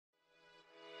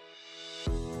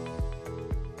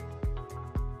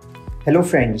Hello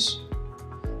friends,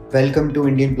 welcome to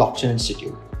Indian Blockchain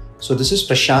Institute. So this is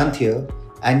Prashant here,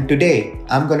 and today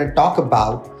I'm going to talk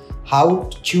about how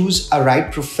to choose a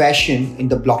right profession in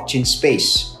the blockchain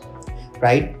space,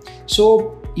 right?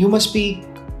 So a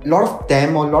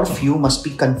lot of you must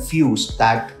be confused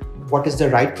that what is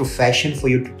the right profession for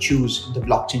you to choose in the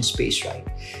blockchain space, right?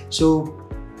 So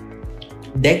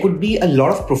there could be a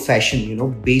lot of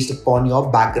profession, based upon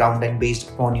your background and based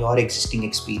upon your existing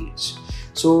experience.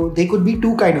 So there could be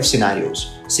two kind of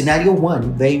scenarios. Scenario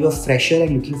one, where you are fresher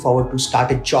and looking forward to start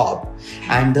a job.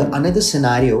 And the another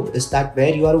scenario is that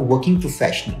where you are a working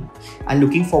professional and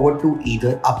looking forward to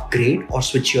either upgrade or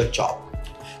switch your job.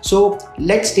 So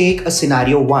let's take a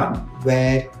scenario one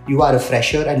where you are a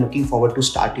fresher and looking forward to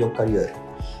start your career.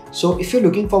 So if you're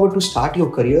looking forward to start your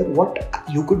career, what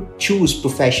you could choose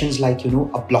professions like, a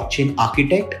blockchain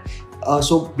architect.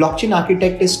 So blockchain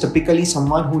architect is typically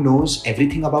someone who knows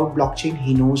everything about blockchain.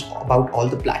 He knows about all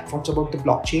the platforms about the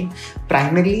blockchain,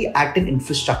 primarily at an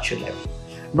infrastructure level,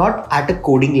 not at a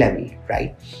coding level,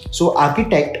 right? So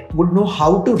architect would know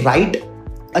how to write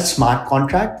a smart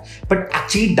contract, but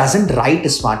actually doesn't write a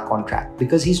smart contract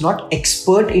because he's not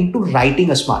expert into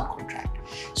writing a smart contract.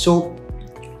 So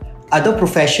other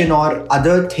profession or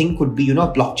other thing could be, a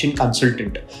blockchain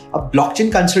consultant. A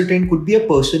blockchain consultant could be a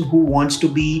person who wants to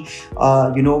be,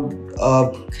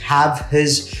 have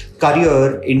his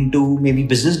career into maybe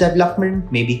business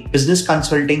development, maybe business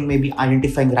consulting, maybe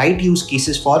identifying right use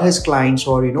cases for his clients,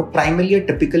 or, primarily a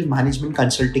typical management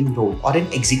consulting role or an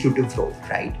executive role,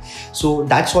 right? So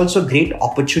that's also a great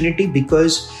opportunity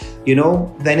because,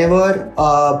 whenever,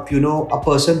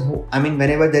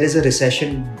 whenever there is a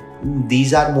recession,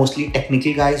 these are mostly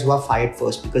technical guys who are fired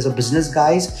first, because a business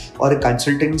guys or a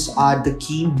consultants are the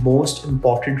key most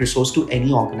important resource to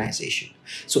any organization.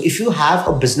 So if you have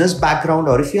a business background,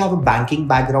 or if you have a banking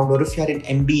background, or if you are an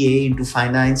MBA into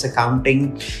finance,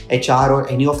 accounting, HR, or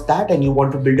any of that, and you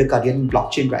want to build a career in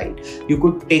blockchain, right, you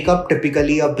could take up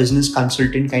typically a business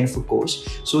consultant kind of a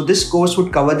course. So this course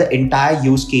would cover the entire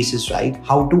use cases, right?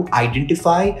 How to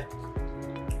identify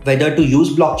whether to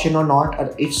use blockchain or not,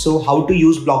 or if so, how to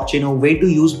use blockchain or way to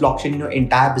use blockchain in your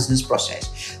entire business process.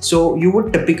 So you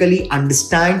would typically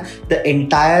understand the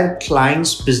entire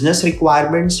client's business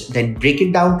requirements, then break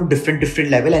it down to different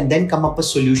level, and then come up a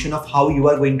solution of how you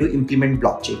are going to implement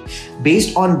blockchain,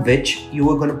 based on which you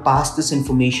are going to pass this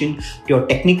information to your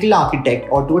technical architect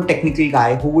or to a technical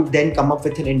guy who would then come up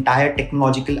with an entire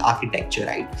technological architecture,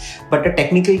 right? But a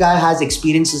technical guy has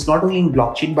experiences not only in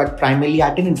blockchain, but primarily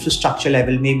at an infrastructure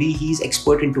level. Maybe he's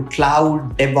expert into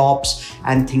cloud, DevOps,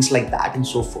 and things like that, and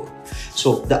so forth.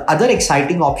 So the other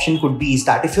exciting option could be is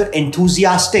that if you're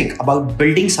enthusiastic about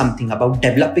building something, about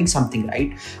developing something,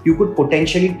 right, you could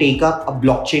potentially take up a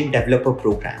blockchain developer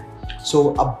program.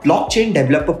 So a blockchain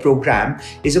developer program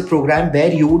is a program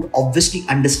where you would obviously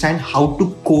understand how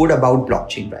to code about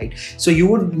blockchain, right? So you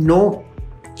would know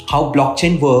how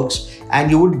blockchain works,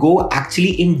 and you would go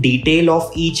actually in detail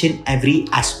of each and every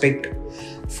aspect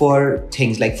for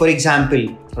things. Like, for example,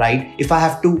 right, if I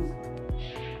have to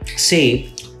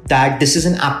say that this is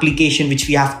an application which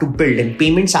we have to build, and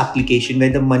payments application where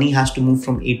the money has to move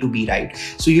from A to B, right?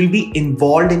 So you'll be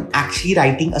involved in actually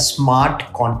writing a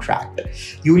smart contract.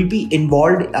 You will be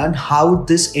involved on how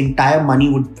this entire money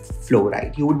would flow,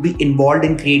 right? You would be involved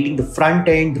in creating the front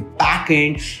end, the back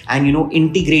end, and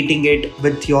integrating it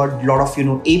with your lot of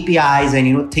APIs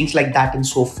and things like that, and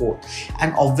so forth.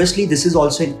 And obviously this is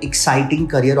also an exciting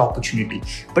career opportunity,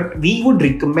 but we would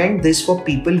recommend this for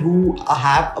people who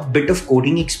have a bit of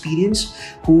coding experience,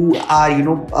 who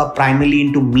are primarily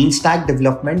into mean stack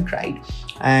development, right,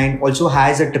 and also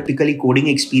has a typically coding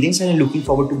experience and are looking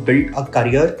forward to build a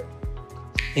career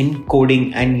in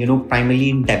coding and primarily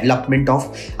in development of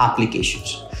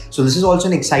applications. So this is also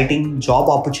an exciting job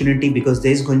opportunity because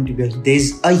there's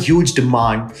a huge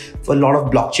demand for a lot of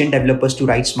blockchain developers to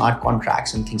write smart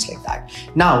contracts and things like that.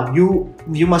 Now you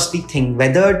must be thinking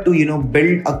whether to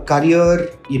build a career.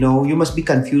 You must be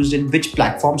confused in which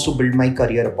platforms to build my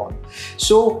career upon.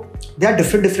 So there are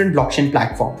different blockchain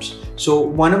platforms. So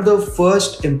one of the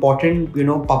first important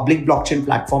public blockchain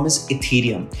platform is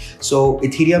Aetherium. So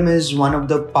Aetherium is one of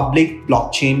the public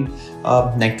blockchain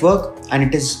network, and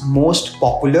it is most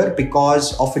popular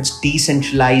because of its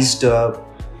decentralized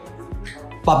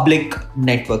public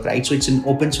network, right? So it's an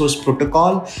open source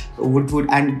protocol,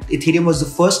 and Ethereum was the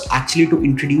first actually to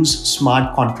introduce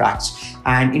smart contracts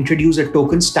and introduce a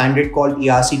token standard called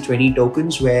ERC20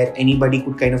 tokens, where anybody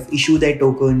could kind of issue their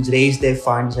tokens, raise their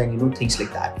funds, and things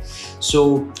like that.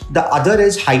 So the other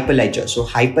is Hyperledger. So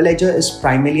Hyperledger is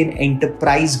primarily an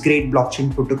enterprise grade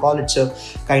blockchain protocol. It's a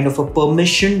kind of a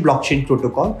permission blockchain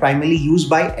protocol primarily used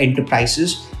by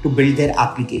enterprises to build their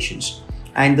applications.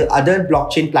 And the other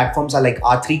blockchain platforms are like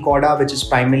R3 Corda, which is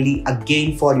primarily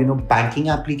again for banking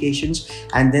applications,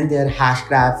 and then there are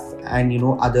Hashgraph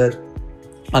and other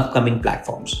upcoming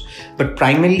platforms. But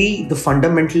primarily the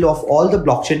fundamental of all the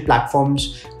blockchain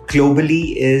platforms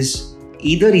globally is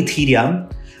either Ethereum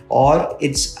or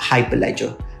it's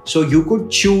Hyperledger. So you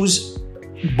could choose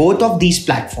both of these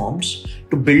platforms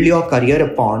to build your career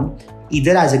upon,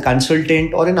 either as a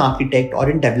consultant or an architect or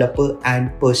a developer,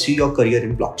 and pursue your career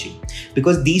in blockchain.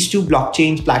 Because these two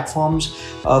blockchain platforms,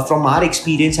 from our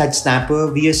experience at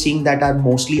Snapper, we are seeing that are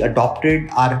mostly adopted,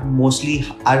 are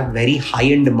very high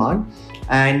in demand.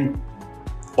 And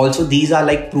also these are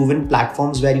like proven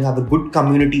platforms where you have a good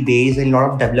community base and a lot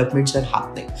of developments are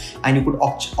happening, and you could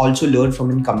also learn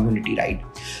from the community, right?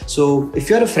 So if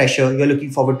you're a fresher, you're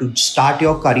looking forward to start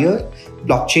your career,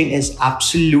 blockchain is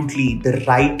absolutely the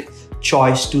right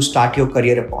choice to start your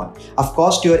career upon. Of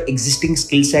course, to your existing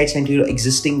skill sets and to your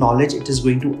existing knowledge, it is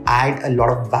going to add a lot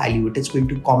of value. It is going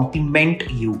to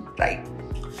complement you, right?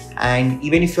 And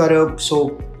even if you're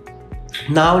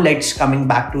now let's coming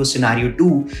back to a scenario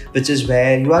 2, which is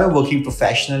where you are a working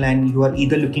professional and you are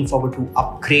either looking forward to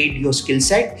upgrade your skill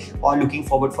set or looking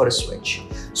forward for a switch.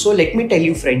 So let me tell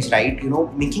you friends, right,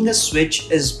 making a switch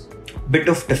is bit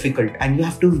of difficult, and you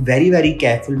have to be very, very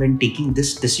careful when taking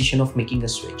this decision of making a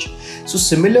switch. So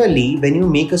similarly, when you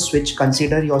make a switch,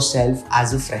 consider yourself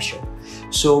as a fresher.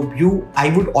 So I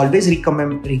would always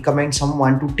recommend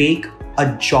someone to take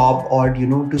a job or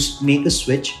to make a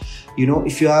switch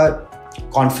if you are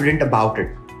confident about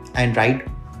it,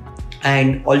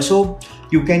 and also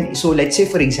you can, so let's say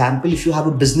for example, if you have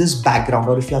a business background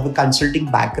or if you have a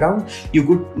consulting background, you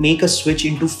could make a switch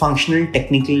into functional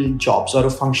technical jobs or a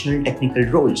functional technical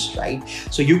roles, right?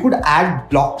 So you could add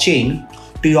blockchain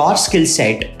to your skill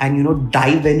set and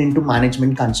dive into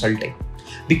management consulting.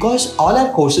 Because all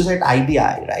our courses at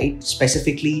IBI, right,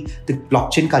 specifically the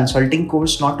blockchain consulting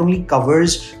course, not only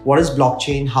covers what is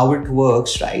blockchain, how it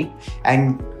works, right,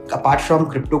 and apart from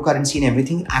cryptocurrency and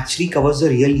everything, actually covers the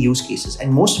real use cases.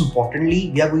 And most importantly,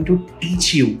 we are going to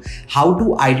teach you how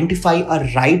to identify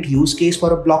a right use case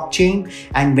for a blockchain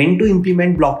and when to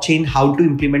implement blockchain, how to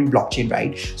implement blockchain,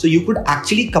 right? So you could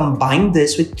actually combine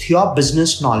this with your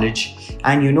business knowledge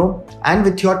and and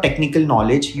with your technical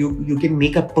knowledge, you can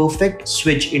make a perfect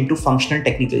switch into functional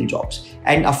technical jobs.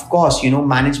 And of course,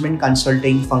 management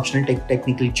consulting, functional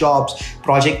technical jobs,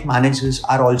 project managers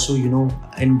are also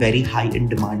in very high in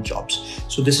demand jobs.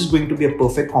 So this is going to be a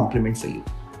perfect complement for you.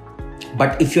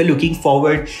 But if you're looking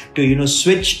forward to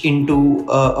switch into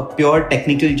a pure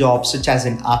technical job such as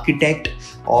an architect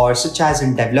or such as a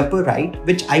developer, right,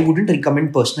 which I wouldn't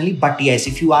recommend personally, but yes,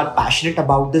 if you are passionate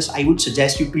about this, I would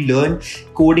suggest you to learn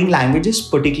coding languages,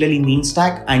 particularly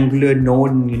MeanStack, Angular,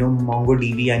 Node,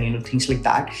 MongoDB, and things like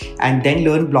that, and then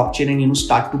learn blockchain and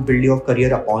start to build your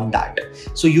career upon that.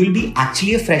 So you'll be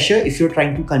actually a fresher if you're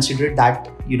trying to consider that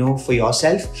for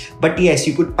yourself. But yes,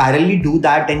 you could parallelly do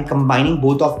that, and combining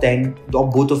both of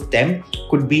them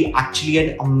could be actually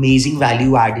an amazing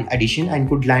value addition and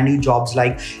could land you jobs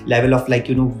like level of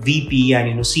VP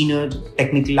and senior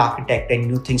technical architect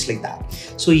and things like that.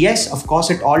 So yes, of course,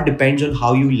 it all depends on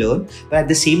how you learn, but at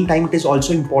the same time, it is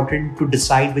also important to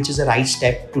decide which is the right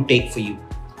step to take for you.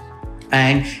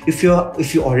 And if you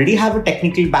already have a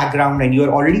technical background and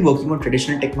you're already working on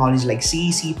traditional technology like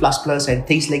C, C++ and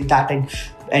things like that,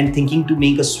 and thinking to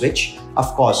make a switch, of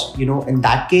course, in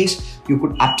that case, you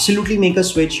could absolutely make a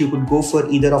switch. You could go for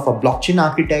either of a blockchain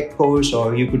architect course,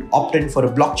 or you could opt in for a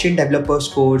blockchain developers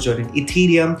course or an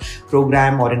Ethereum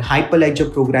program or an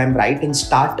Hyperledger program, right? And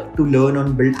start to learn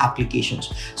and build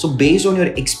applications. So based on your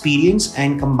experience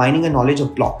and combining a knowledge of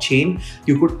blockchain,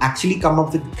 you could actually come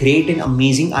up with great and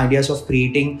amazing ideas of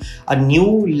creating a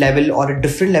new level or a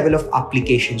different level of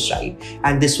applications, right?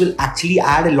 And this will actually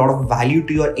add a lot of value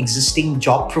to your existing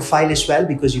job profile as well,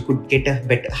 because you could get a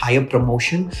better, higher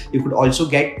promotion. You could could also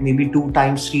get maybe 2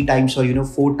 times, 3 times, or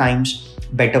 4 times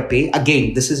better pay.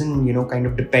 Again, this isn't kind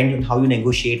of depend on how you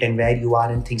negotiate and where you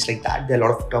are and things like that. There are a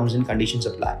lot of terms and conditions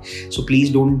apply, so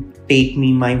please don't take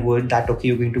me my word that okay,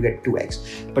 you're going to get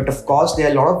 2x. But of course, there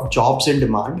are a lot of jobs in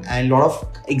demand, and a lot of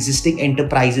existing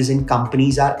enterprises and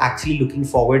companies are actually looking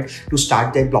forward to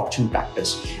start their blockchain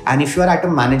practice. And if you are at a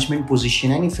management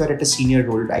position, and if you're at a senior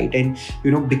role, right, and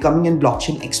becoming a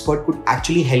blockchain expert could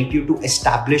actually help you to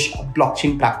establish a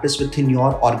blockchain practice within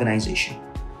your organization,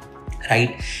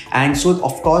 right? And so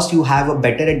of course you have a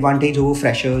better advantage over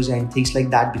freshers and things like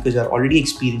that, because you're already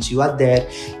experienced, you are there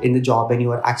in the job, and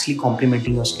you are actually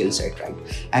complementing your skill set, right?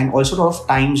 And also a lot of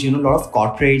times, a lot of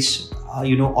corporates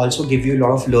also give you a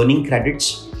lot of learning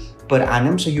credits per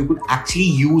annum, so you could actually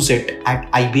use it at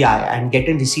IBI and get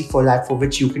a receipt for that, for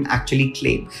which you can actually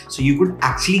claim. So you could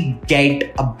actually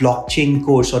get a blockchain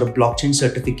course or a blockchain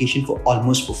certification for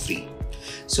almost for free.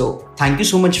 So thank you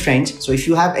so much, friends. So if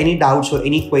you have any doubts or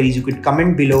any queries, you could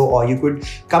comment below, or you could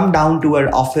come down to our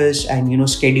office and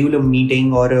schedule a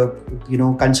meeting or a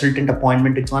consultant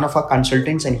appointment with one of our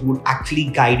consultants, and he would actually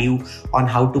guide you on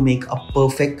how to make a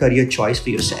perfect career choice for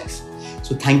yourself.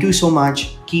 So thank you so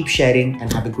much. Keep sharing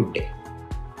and have a good day.